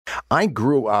I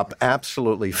grew up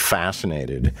absolutely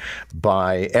fascinated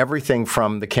by everything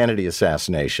from the Kennedy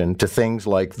assassination to things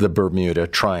like the Bermuda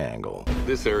Triangle.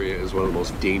 This area is one of the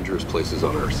most dangerous places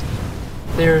on Earth.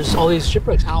 There's all these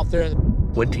shipwrecks out there.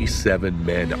 27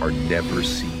 men are never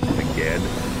seen again.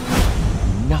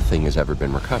 Nothing has ever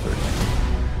been recovered.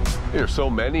 There are so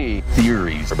many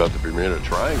theories about the Bermuda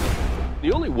Triangle.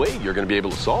 The only way you're going to be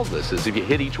able to solve this is if you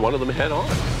hit each one of them head on.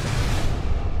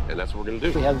 And that's what we're going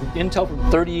to do. We have intel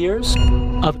from 30 years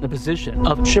of the position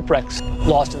of shipwrecks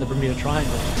lost in the Bermuda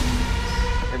Triangle.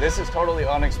 This is totally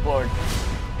unexplored.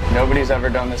 Nobody's ever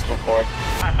done this before.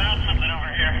 I found something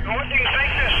over here. What do you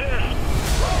think this is?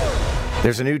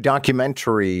 There's a new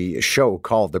documentary show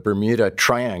called The Bermuda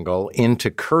Triangle Into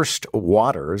Cursed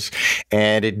Waters,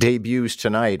 and it debuts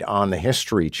tonight on the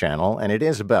History Channel, and it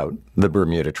is about the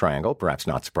Bermuda Triangle, perhaps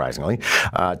not surprisingly.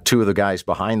 Two of the guys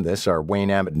behind this are Wayne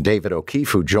Abbott and David O'Keefe,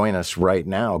 who join us right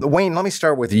now. Wayne, let me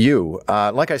start with you.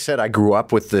 Like I said, I grew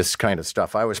up with this kind of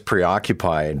stuff. I was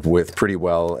preoccupied with pretty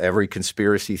well every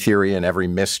conspiracy theory and every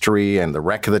mystery and the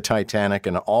wreck of the Titanic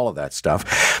and all of that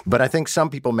stuff. But I think some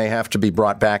people may have to be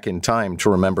brought back in time to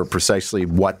remember precisely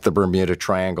what the Bermuda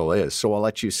Triangle is. So I'll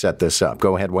let you set this up.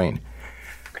 Go ahead, Wayne.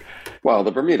 Well,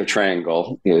 the Bermuda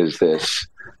Triangle is this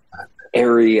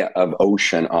area of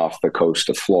ocean off the coast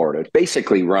of Florida. It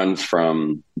basically runs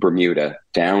from Bermuda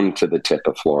down to the tip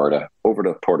of Florida, over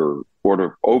to Puerto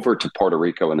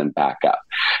Rico, and then back up.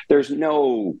 There's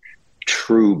no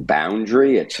true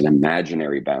boundary. It's an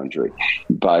imaginary boundary.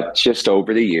 But just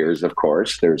over the years, of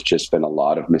course, there's just been a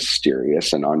lot of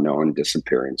mysterious and unknown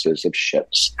disappearances of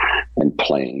ships and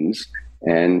planes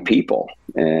and people.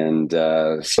 And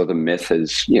so the myth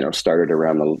has, started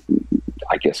around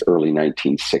early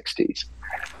 1960s.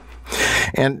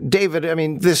 And David, I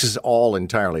mean, this is all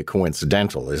entirely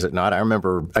coincidental, is it not? I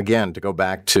remember, again, to go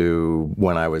back to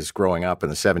when I was growing up in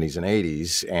the 70s and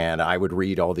 80s, and I would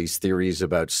read all these theories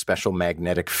about special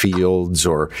magnetic fields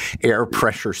or air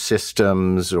pressure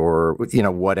systems or,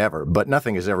 whatever. But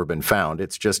nothing has ever been found.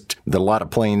 It's just that a lot of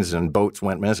planes and boats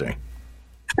went missing.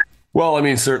 Well, I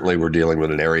mean, certainly we're dealing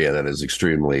with an area that is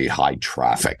extremely high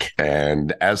traffic.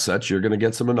 And as such, you're going to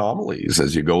get some anomalies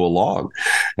as you go along.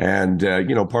 And,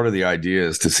 part of the idea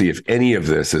is to see if any of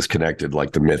this is connected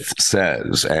like the myth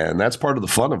says. And that's part of the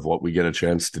fun of what we get a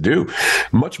chance to do.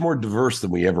 Much more diverse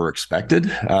than we ever expected.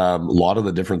 A lot of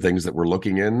the different things that we're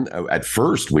looking in, at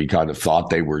first, we kind of thought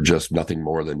they were just nothing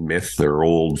more than myth or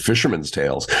old fishermen's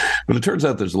tales. But it turns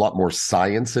out there's a lot more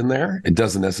science in there. It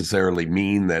doesn't necessarily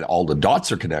mean that all the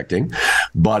dots are connecting.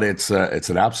 But it's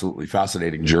an absolutely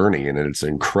fascinating journey, and it's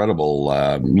incredible.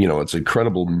 It's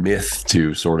incredible myth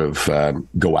to sort of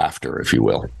go after, if you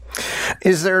will.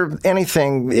 Is there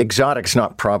anything, exotic's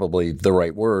not probably the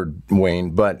right word,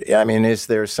 Wayne, but I mean, is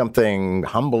there something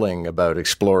humbling about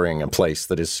exploring a place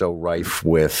that is so rife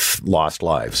with lost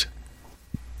lives?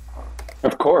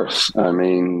 Of course. I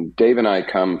mean, Dave and I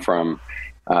come from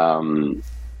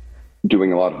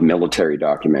doing a lot of military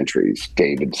documentaries.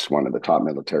 David's one of the top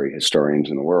military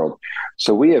historians in the world.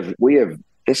 So we have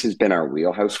this has been our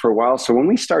wheelhouse for a while. So when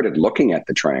we started looking at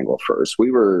the triangle first,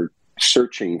 we were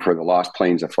searching for the lost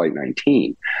planes of Flight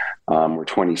 19, where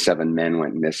 27 men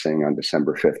went missing on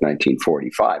December 5th,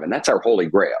 1945. And that's our holy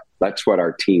grail. That's what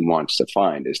our team wants to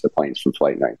find, is the planes from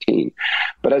Flight 19.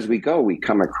 But as we go, we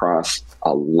come across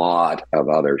a lot of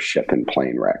other ship and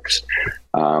plane wrecks.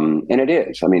 And it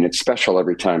is. I mean, it's special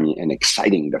every time and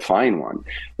exciting to find one.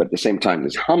 But at the same time,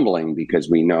 it's humbling because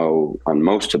we know on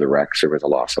most of the wrecks, there was a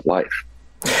loss of life.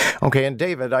 Okay, and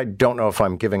David, I don't know if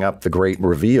I'm giving up the great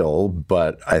reveal,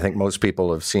 but I think most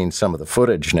people have seen some of the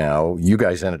footage now. You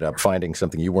guys ended up finding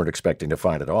something you weren't expecting to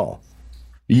find at all.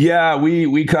 Yeah,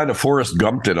 we kind of Forrest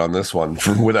Gumped it on this one,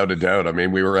 without a doubt. I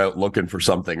mean, we were out looking for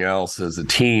something else as a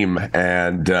team,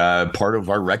 and part of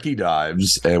our recce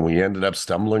dives, and we ended up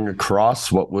stumbling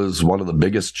across what was one of the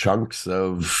biggest chunks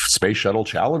of Space Shuttle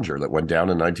Challenger that went down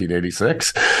in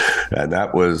 1986. And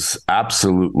that was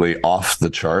absolutely off the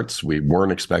charts. We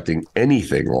weren't expecting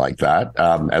anything like that.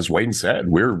 As Wayne said,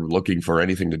 we're looking for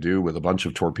anything to do with a bunch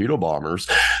of torpedo bombers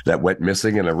that went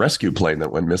missing and a rescue plane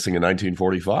that went missing in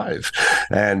 1945.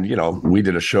 And, we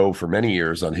did a show for many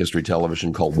years on History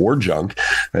Television called War Junk.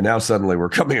 And now suddenly we're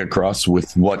coming across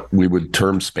with what we would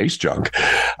term space junk.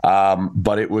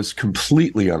 But it was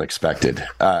completely unexpected,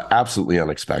 absolutely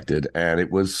unexpected. And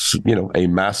it was, a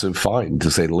massive find, to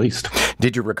say the least.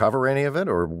 Did you recover any of it,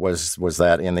 or was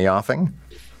that in the offing?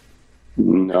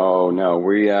 No.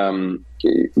 We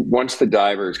once the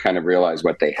divers kind of realized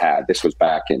what they had, this was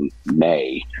back in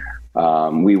May,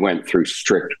 we went through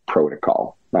strict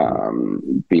protocol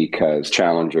because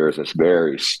Challenger is this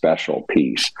very special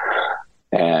piece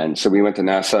And so we went to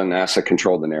NASA. NASA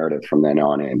controlled the narrative from then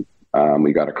on in.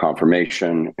 We got a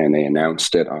confirmation, and they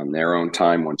announced it on their own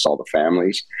time once all the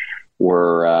families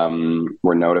were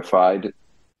notified.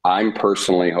 I'm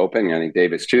personally hoping, and I think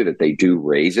David's too, that they do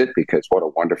raise it, because what a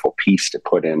wonderful piece to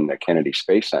put in the Kennedy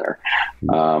Space Center.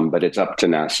 But it's up to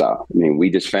NASA. I mean, we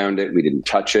just found it. We didn't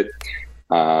touch it.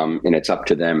 And it's up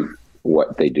to them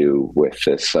what they do with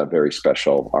this very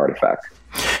special artifact.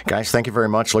 Guys, thank you very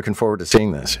much. Looking forward to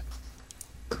seeing this.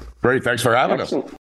 Great. Thanks for having us.